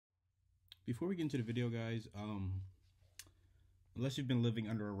Before we get into the video, guys, unless you've been living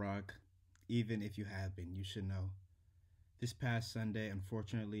under a rock, even if you have been, you should know. This past Sunday,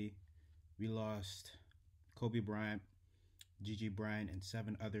 unfortunately, we lost Kobe Bryant, Gigi Bryant, and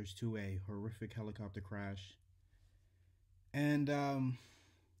 7 others to a horrific helicopter crash. And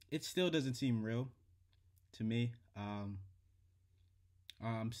it still doesn't seem real to me.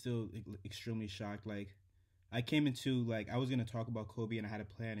 I'm still extremely shocked. Like, I came into, I was going to talk about Kobe and I had a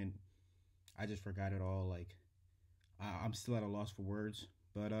plan and I just forgot it all. Like, I'm still at a loss for words.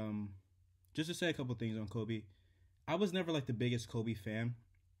 But just to say a couple things on Kobe, I was never like the biggest Kobe fan,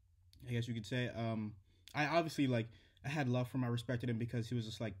 I guess you could say. I obviously I had love for him. I respected him because he was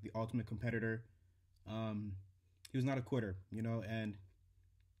just like the ultimate competitor. He was not a quitter, and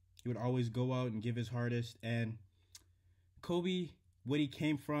he would always go out and give his hardest. And Kobe, what he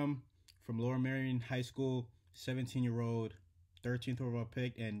came from Lower Merion High School, 17-year-old, 13th overall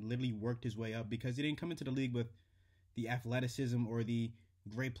pick, and literally worked his way up because he didn't come into the league with the athleticism or the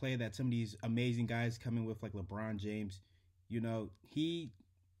great play that some of these amazing guys come in with, like LeBron James. He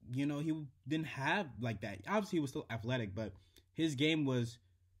didn't have like that. Obviously, he was still athletic, but his game was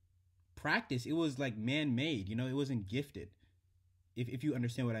practice. It was like man-made. It wasn't gifted, if you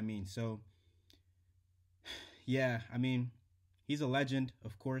understand what I mean. So, yeah, I mean, he's a legend,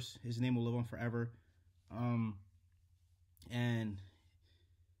 of course. His name will live on forever. And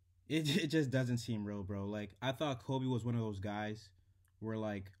it just doesn't seem real, bro. Like, I thought Kobe was one of those guys where,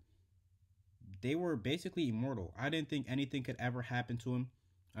 they were basically immortal. I didn't think anything could ever happen to him.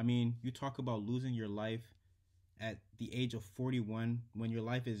 I mean, you talk about losing your life at the age of 41 when your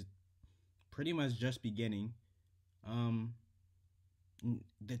life is pretty much just beginning. The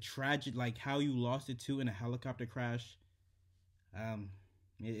tragic, how you lost it too in a helicopter crash.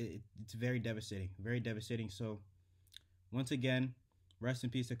 It's very devastating. Very devastating. So, once again, rest in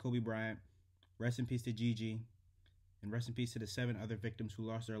peace to Kobe Bryant. Rest in peace to Gigi. And rest in peace to the 7 other victims who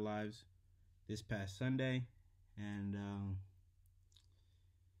lost their lives this past Sunday. And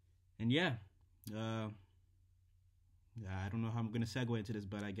yeah. I don't know how I'm going to segue into this,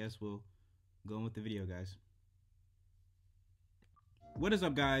 but I guess we'll go on with the video, guys. What is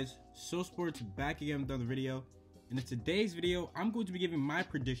up, guys? So Sports back again with another video. And in today's video, I'm going to be giving my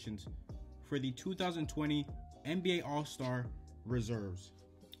predictions for the 2020 NBA All-Star reserves.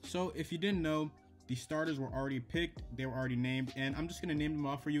 So if you didn't know, the starters were already picked, they were already named, and I'm just going to name them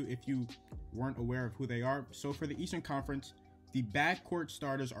off for you if you weren't aware of who they are. So for the Eastern Conference, the backcourt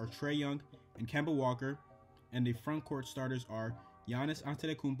starters are Trae Young and Kemba Walker, and the frontcourt starters are Giannis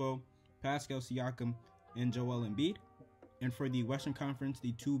Antetokounmpo, Pascal Siakam, and Joel Embiid. And for the Western Conference,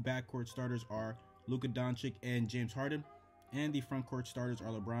 the 2 backcourt starters are Luka Doncic and James Harden, and the frontcourt starters are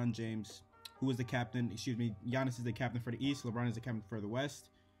LeBron James, who is the captain, Giannis is the captain for the East, LeBron is the captain for the West,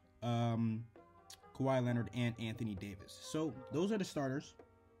 Kawhi Leonard, and Anthony Davis. So those are the starters.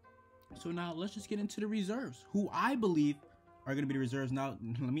 So now let's just get into the reserves, who I believe are going to be the reserves. Now,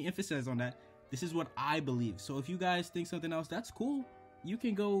 let me emphasize on that. This is what I believe. So if you guys think something else, that's cool. You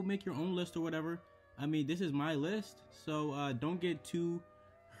can go make your own list or whatever. I mean, this is my list. So don't get too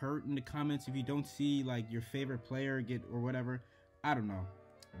hurt in the comments if you don't see your favorite player or whatever. I don't know.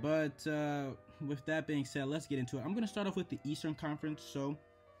 But with that being said, let's get into it. I'm going to start off with the Eastern Conference. So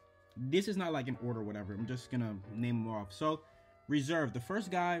this is not an order or whatever. I'm just going to name them off. So reserve. The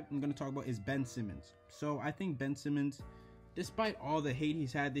first guy I'm going to talk about is Ben Simmons. So I think Ben Simmons, despite all the hate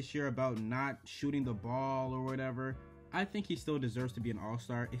he's had this year about not shooting the ball or whatever, I think he still deserves to be an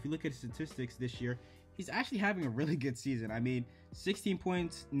all-star. If you look at his statistics this year, he's actually having a really good season. I mean, 16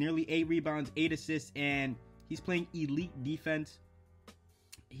 points, nearly 8 rebounds, 8 assists, and he's playing elite defense.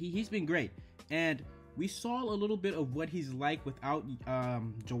 He's been great. And we saw a little bit of what he's like without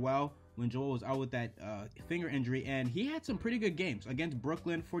Joel, when Joel was out with that finger injury, and he had some pretty good games. Against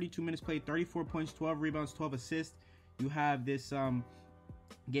Brooklyn, 42 minutes played, 34 points, 12 rebounds, 12 assists. You have this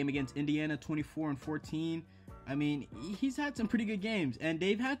game against Indiana, 24 and 14. I mean, he's had some pretty good games, and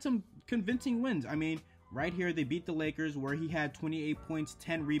they've had some convincing wins. I mean, right here, they beat the Lakers, where he had 28 points,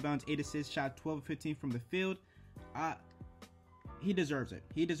 10 rebounds, 8 assists, shot 12 of 15 from the field. He deserves it.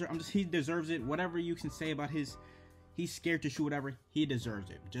 He deserves it. Whatever you can say about he's scared to shoot, whatever, he deserves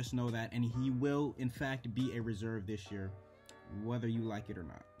it. Just know that, and he will, in fact, be a reserve this year, whether you like it or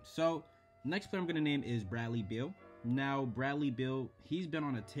not. So, next player I'm going to name is Bradley Beal. Now, Bradley Beal, he's been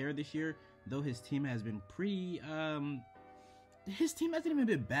on a tear this year, though his team has been his team hasn't even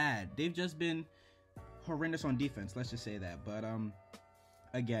been bad. They've just been horrendous on defense, let's just say that. But,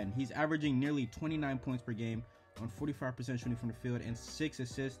 again, he's averaging nearly 29 points per game on 45% shooting from the field and 6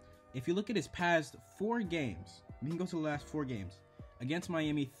 assists. If you look at his past 4 games, we can go to the last 4 games. Against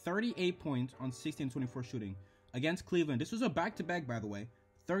Miami, 38 points on 16-24 shooting. Against Cleveland, this was a back-to-back, by the way.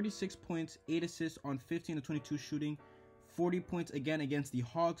 36 points, 8 assists on 15-22 shooting. 40 points again against the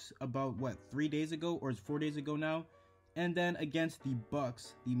Hawks about, 3 days ago? Or 4 days ago now? And then against the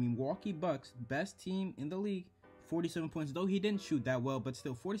Bucks, the Milwaukee Bucks, best team in the league, 47 points. Though he didn't shoot that well, but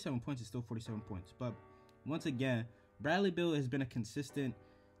still, 47 points is still 47 points. But once again, Bradley Beal has been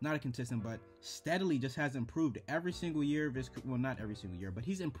but steadily just has improved every single year of his, well, not every single year, but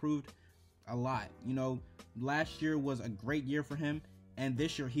he's improved a lot. You know, last year was a great year for him, and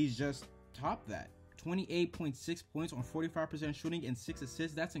this year he's just topped that. 28.6 points on 45% shooting and 6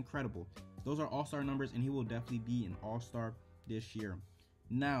 assists. That's incredible. Those are all-star numbers, and he will definitely be an all-star this year.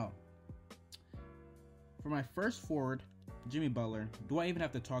 Now, for my first forward, Jimmy Butler. Do I even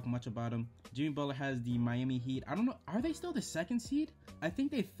have to talk much about him? Jimmy Butler has the Miami Heat. I don't know. Are they still the second seed? I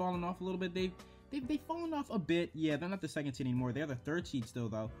think they've fallen off a little bit. They've fallen off a bit. Yeah, they're not the second seed anymore. They're the third seed still,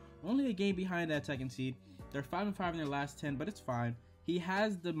 though. Only a game behind that second seed. They're 5-5 in their last 10, but it's fine. He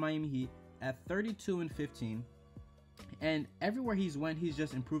has the Miami Heat at 32-15. And everywhere he's went, he's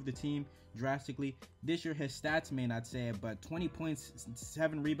just improved the team drastically. This year, his stats may not say it, but 20 points,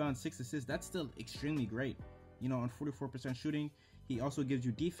 7 rebounds, 6 assists, that's still extremely great. You know, on 44% shooting. He also gives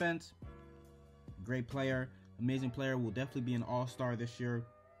you defense. Great player, amazing player. Will definitely be an all-star this year.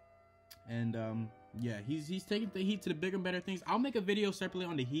 And yeah, he's taking the Heat to the bigger and better things. I'll make a video separately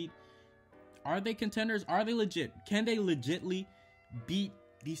on the Heat. Are they contenders? Are they legit? Can they legitly beat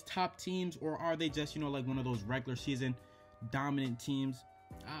these top teams, or are they just, you know, like one of those regular season dominant teams?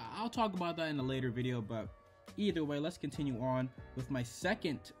 I'll talk about that in a later video, but either way, let's continue on with my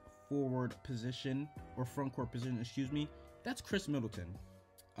second forward position, or front court position, excuse me. That's Khris Middleton.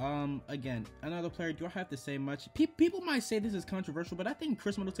 Again, another player. Do I have to say much? People might say this is controversial, but I think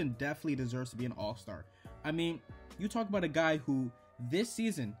Khris Middleton definitely deserves to be an all-star. I mean, you talk about a guy who this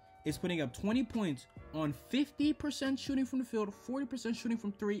season is putting up 20 points on 50% shooting from the field, 40% shooting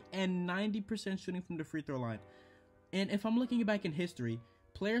from 3, and 90% shooting from the free throw line. And if I'm looking back in history,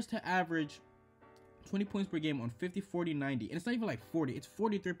 players to average 20 points per game on 50, 40, 90. And it's not even like 40. It's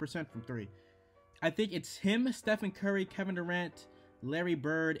 43% from 3. I think it's him, Stephen Curry, Kevin Durant, Larry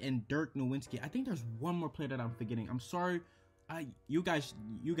Bird, and Dirk Nowitzki. I think there's one more player that I'm forgetting. I'm sorry. You guys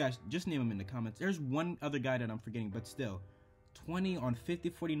just name him in the comments. There's one other guy that I'm forgetting, but still. 20 on 50,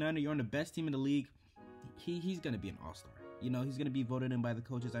 40, 90. You're on the best team in the league. He's going to be an all-star. You know, he's going to be voted in by the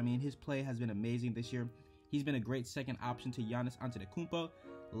coaches. I mean, his play has been amazing this year. He's been a great second option to Giannis Antetokounmpo.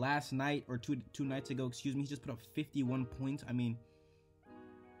 Last night, or two nights ago, excuse me, he just put up 51 points. I mean,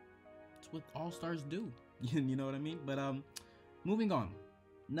 it's what all-stars do. You know what I mean? But moving on.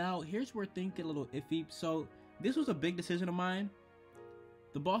 Now, here's where things get a little iffy. So, this was a big decision of mine.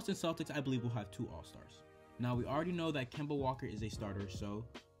 The Boston Celtics, I believe, will have 2 all-stars. Now, we already know that Kemba Walker is a starter, so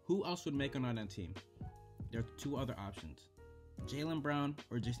who else would make it on that team? There are 2 other options. Jaylen Brown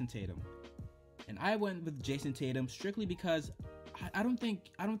or Jason Tatum. And I went with Jason Tatum strictly because I don't think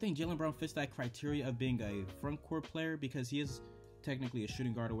Jaylen Brown fits that criteria of being a front court player, because he is technically a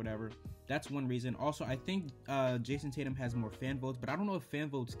shooting guard or whatever. That's one reason. Also, I think Jason Tatum has more fan votes, but I don't know if fan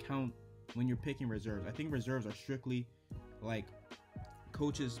votes count when you're picking reserves. I think reserves are strictly like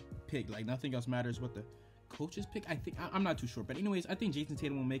coaches pick. Like nothing else matters what the coaches pick. I'm not too sure, but anyways, I think Jason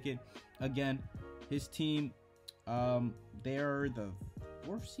Tatum will make it. Again, his team, they're the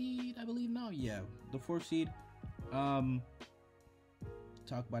 4th seed, I believe now. Yeah, the 4th seed.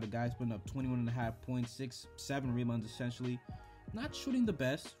 Talk about a guy's putting up 21.5 points, 7 rebounds essentially. Not shooting the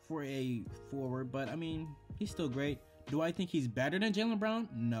best for a forward, but I mean, he's still great. Do I think he's better than Jaylen Brown?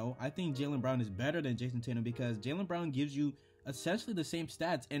 No, I think Jaylen Brown is better than Jason Tatum, because Jaylen Brown gives you essentially the same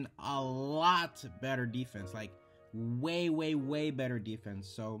stats and a lot better defense, like way better defense.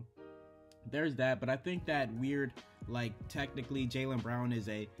 So there's that. But I think that weird, like technically Jaylen Brown is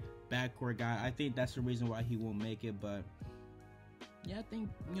a backcourt guy. I think that's the reason why he won't make it. But yeah, I think,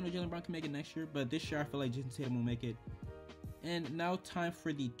 you know, Jaylen Brown can make it next year, but this year I feel like Jason Tatum will make it. And now time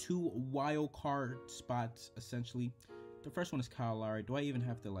for the 2 wild card spots, essentially. The first one is Kyle Lowry. Do I even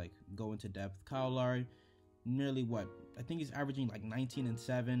have to like go into depth? Kyle Lowry, nearly what? I think he's averaging like 19 and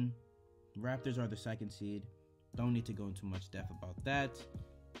 7. Raptors are the 2nd seed. Don't need to go into much depth about that.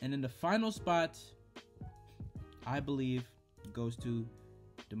 And then the final spot, I believe, goes to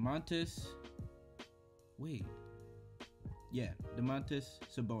Domantas. Domantas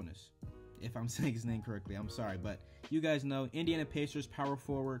Sabonis. If I'm saying his name correctly, I'm sorry, but you guys know, Indiana Pacers power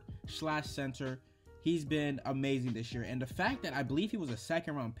forward / center. He's been amazing this year, and the fact that I believe he was a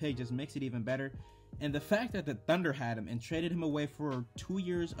 2nd round pick just makes it even better. And the fact that the Thunder had him and traded him away for 2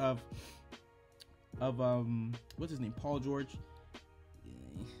 years of what's his name, Paul George.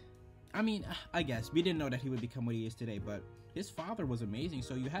 I mean, I guess we didn't know that he would become what he is today, but his father was amazing,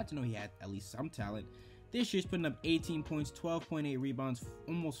 so you had to know he had at least some talent. This year's putting up 18 points, 12.8 rebounds,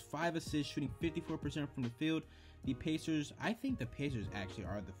 almost 5 assists, shooting 54% from the field. The Pacers, I think the Pacers actually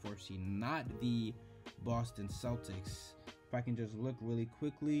are the 4th seed, not the Boston Celtics. If I can just look really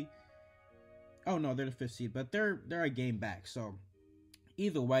quickly. Oh no, they're the 5th seed, but they're a game back. So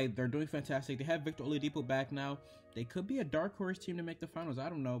either way, they're doing fantastic. They have Victor Oladipo back now. They could be a dark horse team to make the finals. I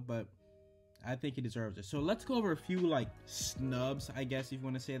don't know, but I think he deserves it. So let's go over a few like snubs, I guess, if you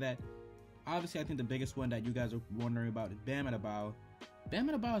want to say that. Obviously, I think the biggest one that you guys are wondering about is Bam Adebayo. Bam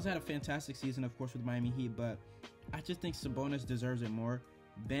Adebayo has had a fantastic season, of course, with Miami Heat, but I just think Sabonis deserves it more.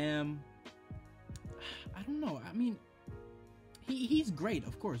 Bam, I don't know. I mean, he's great,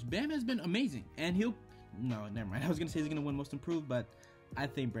 of course. Bam has been amazing, and no, never mind. I was going to say he's going to win Most Improved, but I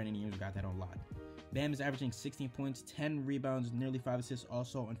think Brandon Ingram's got that on lock. Bam is averaging 16 points, 10 rebounds, nearly 5 assists,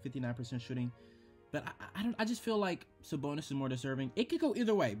 also on 59% shooting. But I just feel like Sabonis is more deserving. It could go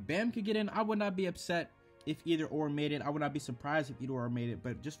either way. Bam could get in. I would not be upset if either or made it. I would not be surprised if either or made it.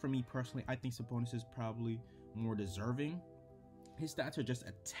 But just for me personally, I think Sabonis is probably more deserving. His stats are just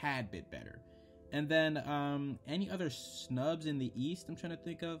a tad bit better. And then any other snubs in the East I'm trying to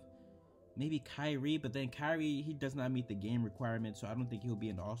think of? Maybe Kyrie, but then Kyrie, he does not meet the game requirement, so I don't think he'll be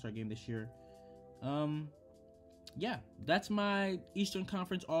in the All-Star game this year. Yeah, that's my Eastern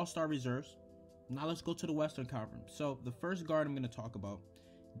Conference All-Star reserves. Now let's go to the Western Conference. So the first guard I'm going to talk about,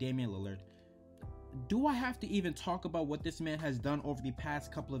 Damian Lillard. Do I have to even talk about what this man has done over the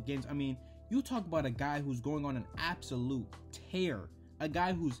past couple of games? I mean, you talk about a guy who's going on an absolute tear. A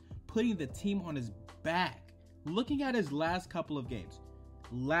guy who's putting the team on his back. Looking at his last couple of games.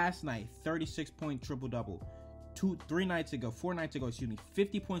 Last night, 36-point triple-double. 4 nights ago,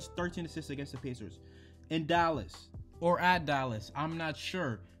 50 points, 13 assists against the Pacers. In Dallas, or at Dallas, I'm not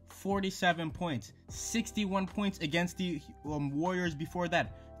sure. 47 points, 61 points against the Warriors before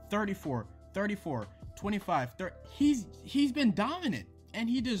that, 34, 25, 30. He's been dominant, and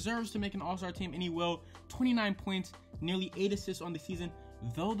he deserves to make an All-Star team, and he will. 29 points, nearly 8 assists on the season.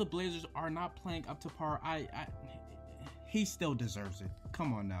 Though the Blazers are not playing up to par, he still deserves it.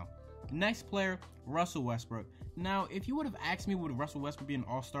 Come on now. Next player, Russell Westbrook. Now, if you would have asked me, would Russell Westbrook be an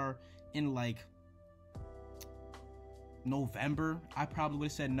All-Star in like November, I probably would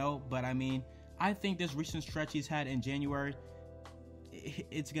have said no. But I mean, I think this recent stretch he's had in January,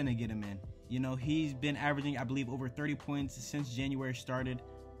 it's gonna get him in. You know, he's been averaging, I believe, over 30 points since January started,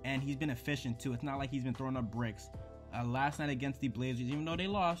 and he's been efficient too. It's not like he's been throwing up bricks. Last night against the Blazers, even though they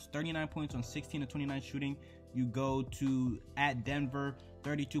lost, 39 points on 16 to 29 shooting. You go to at Denver,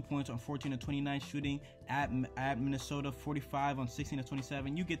 32 points on 14 to 29 shooting. At Minnesota, 45 on 16 to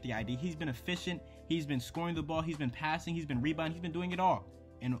 27. You get the idea. He's been efficient. He's been scoring the ball. He's been passing. He's been rebounding. He's been doing it all.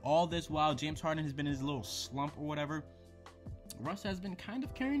 And all this while James Harden has been in his little slump or whatever, Russ has been kind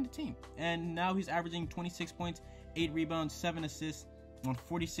of carrying the team. And now he's averaging 26 points, 8 rebounds, 7 assists on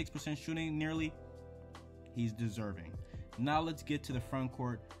 46% shooting nearly. He's deserving. Now let's get to the front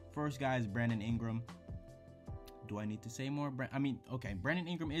court. First guy is Brandon Ingram. Do I need to say more? Okay, Brandon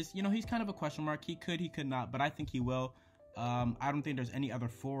Ingram is, he's kind of a question mark. He could not, but I think he will. I don't think there's any other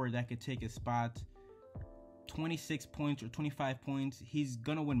forward that could take his spot. 26 points or 25 points. He's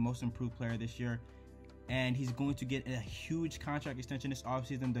going to win Most Improved Player this year, and he's going to get a huge contract extension this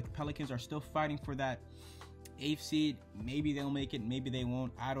offseason. The Pelicans are still fighting for that 8th seed. Maybe they'll make it. Maybe they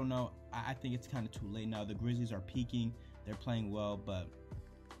won't. I don't know. I think it's kind of too late now. The Grizzlies are peaking. They're playing well, but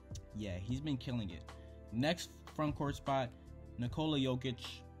yeah, he's been killing it. Next front court spot, Nikola Jokic.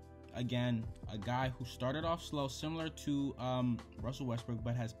 Again, a guy who started off slow, similar to Russell Westbrook,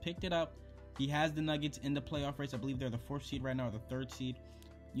 but has picked it up. He has the Nuggets in the playoff race. I believe they're the 4th seed right now, or the 3rd seed.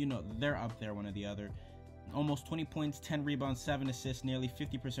 They're up there, one or the other. Almost 20 points, 10 rebounds, 7 assists, nearly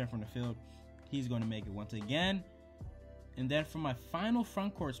 50% from the field. He's going to make it once again. And then for my final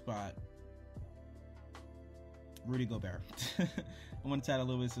front court spot, Rudy Gobert. I want to add a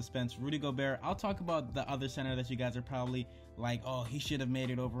little bit of suspense. Rudy Gobert. I'll talk about the other center that you guys are probably like, oh, he should have made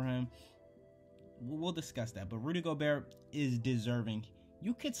it over him. We'll discuss that. But Rudy Gobert is deserving.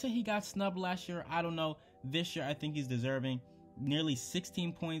 You could say he got snubbed last year. I don't know. This year, I think he's deserving. Nearly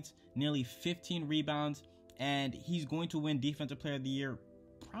 16 points, nearly 15 rebounds, and he's going to win Defensive Player of the Year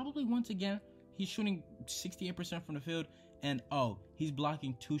probably once again. He's shooting 68% from the field, and he's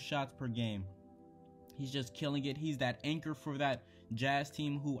blocking 2 shots per game. He's just killing it. He's that anchor for that Jazz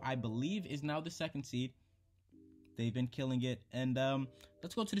team, who I believe is now the 2nd seed. They've been killing it. And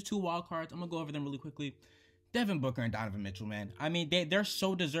let's go to the 2 wild cards. I'm going to go over them really quickly. Devin Booker and Donovan Mitchell, man. I mean, they're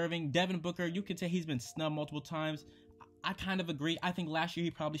so deserving. Devin Booker, you could say he's been snubbed multiple times. I kind of agree. I think last year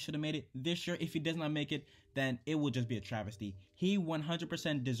he probably should have made it. This year, if he does not make it, then it will just be a travesty. He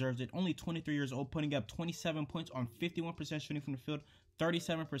 100% deserves it. Only 23 years old, putting up 27 points on 51% shooting from the field,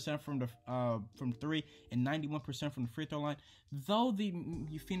 37% from three, and 91% from the free throw line. Though the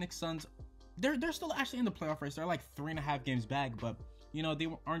Phoenix Suns, they're still actually in the playoff race. They're like 3.5 games back, but you know they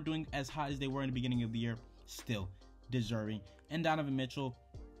aren't doing as hot as they were in the beginning of the year. Still deserving. And Donovan Mitchell,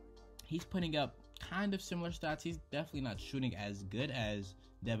 he's putting up kind of similar stats. He's definitely not shooting as good as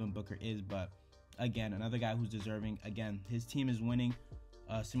Devin Booker is, but again, another guy who's deserving. Again, his team is winning,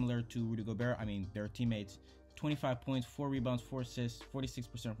 similar to Rudy Gobert. I mean, they're teammates. 25 points, 4 rebounds, 4 assists,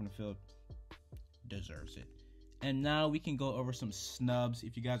 46% from the field. Deserves it. And now we can go over some snubs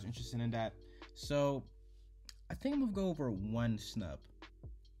if you guys are interested in that. So I think I'm gonna go over one snub.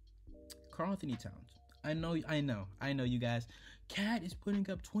 Karl-Anthony Towns. I know, you guys. Cat is putting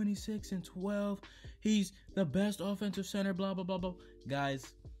up 26 and 12. He's the best offensive center, blah, blah, blah, blah.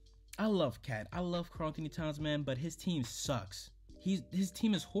 Guys, I love Cat. I love Karl-Anthony Towns, man, but his team sucks. His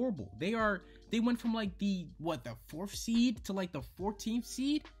team is horrible. They went from like the 4th seed to like the 14th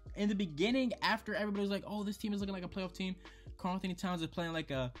seed in the beginning after everybody was like, oh, this team is looking like a playoff team. Karl-Anthony Towns is playing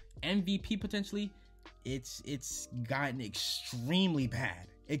like a MVP potentially. It's gotten extremely bad.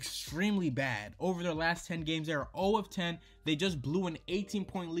 Extremely bad. Over their last 10 games, they are 0 of 10. They just blew an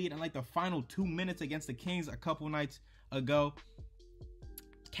 18-point lead in like the final 2 minutes against the Kings a couple nights ago.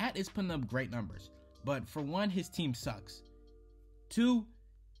 Cat is putting up great numbers, but for one, his team sucks. 2,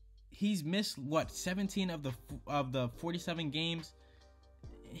 he's missed 17 of the 47 games.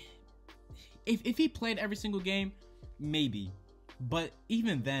 If he played every single game, maybe, but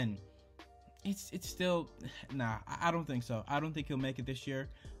even then, it's still, nah, I don't think so. I don't think he'll make it this year.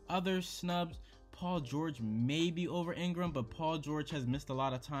 Other snubs, Paul George maybe over Ingram, but Paul George has missed a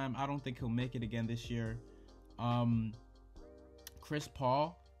lot of time. I don't think he'll make it again this year. Chris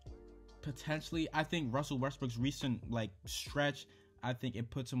Paul, potentially. I think Russell Westbrook's recent stretch, I think it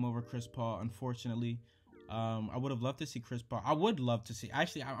puts him over Chris Paul, unfortunately. I would have loved to see Chris Paul. I would love to see,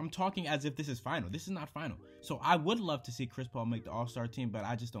 actually, I'm talking as if this is final. This is not final. So I would love to see Chris Paul make the All-Star team, but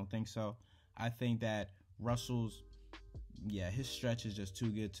I just don't think so. I think that Russell's, his stretch is just too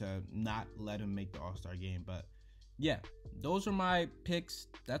good to not let him make the All-Star game. But yeah, those are my picks.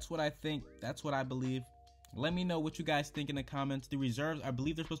 That's what I think. That's what I believe. Let me know what you guys think in the comments. The reserves, I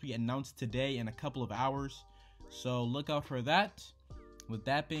believe they're supposed to be announced today in a couple of hours. So look out for that. With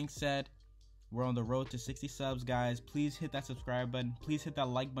that being said, we're on the road to 60 subs, guys. Please hit that subscribe button. Please hit that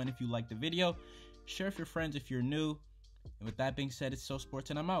like button if you like the video. Share with your friends if you're new. And with that being said, it's So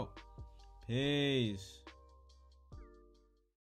Sports, and I'm out. Peace.